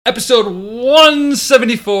Episode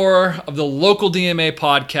 174 of the Local DMA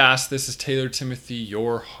Podcast. This is Taylor Timothy,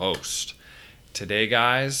 your host. Today,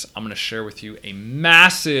 guys, I'm going to share with you a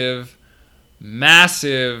massive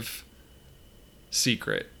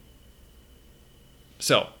secret.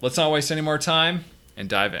 So, let's not waste any more time and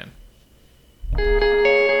dive in.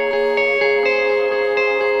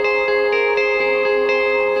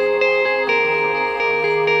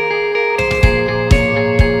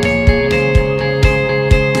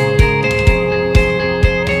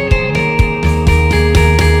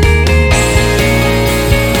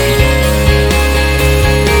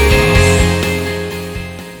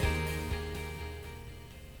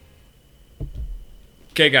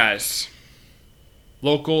 Okay, guys,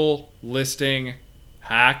 local listing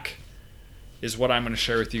hack is what I'm going to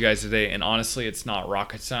share with you guys today. And honestly, it's not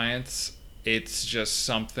rocket science. It's just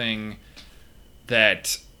something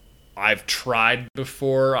that I've tried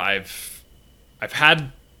before. I've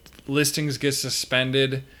had listings get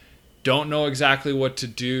suspended. Don't know exactly what to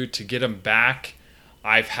do to get them back.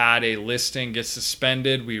 I've had a listing get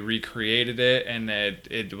suspended. We recreated it, and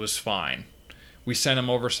it was fine. We sent them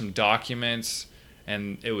over some documents,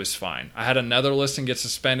 and it was fine. I had another listing get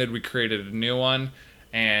suspended. We created a new one,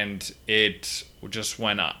 and it just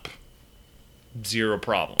went up. Zero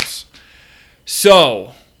problems.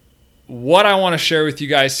 So, what I want to share with you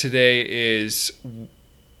guys today is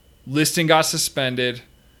listing got suspended,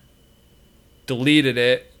 deleted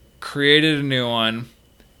it, created a new one,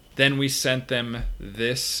 then we sent them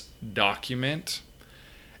this document,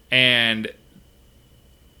 and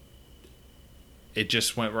it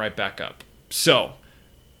just went right back up. So,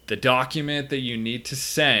 the document that you need to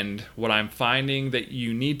send, what I'm finding that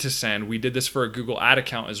you need to send, we did this for a Google Ad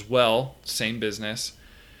account as well, same business.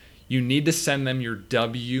 You need to send them your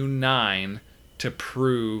W-9 to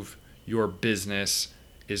prove your business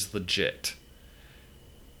is legit.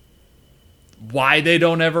 Why they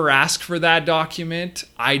don't ever ask for that document,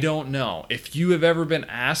 I don't know. If you have ever been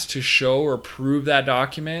asked to show or prove that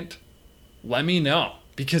document, let me know.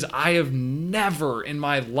 Because I have never in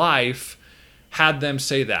my life had them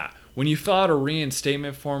say that. When you fill out a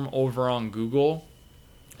reinstatement form over on Google,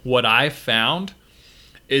 what I found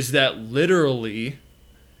is that literally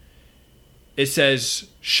it says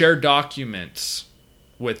share documents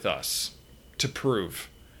with us to prove.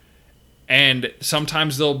 And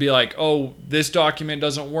sometimes they'll be like, oh, this document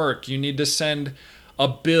doesn't work. You need to send a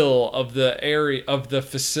bill of the area of the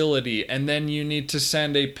facility, and then you need to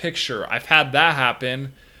send a picture. I've had that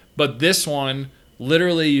happen, but this one,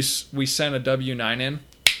 literally, we sent a W-9 in,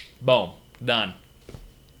 boom, done.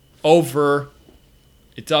 Over,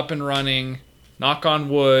 it's up and running, knock on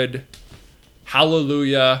wood,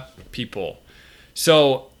 hallelujah, people.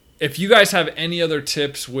 So if you guys have any other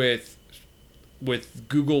tips with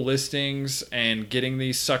Google listings and getting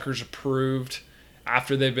these suckers approved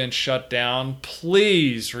after they've been shut down,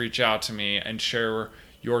 please reach out to me and share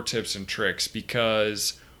your tips and tricks,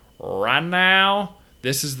 because right now,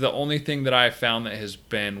 this is the only thing that I found that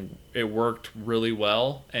it worked really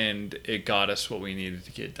well, and it got us what we needed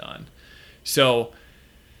to get done. So,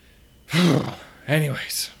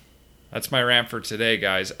 anyways, that's my rant for today,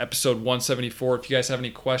 guys. Episode 174. If you guys have any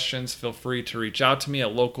questions, feel free to reach out to me at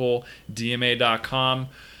localdma.com.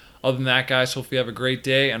 Other than that, guys, hopefully you have a great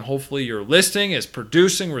day, and hopefully your listing is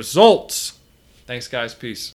producing results. Thanks, guys. Peace.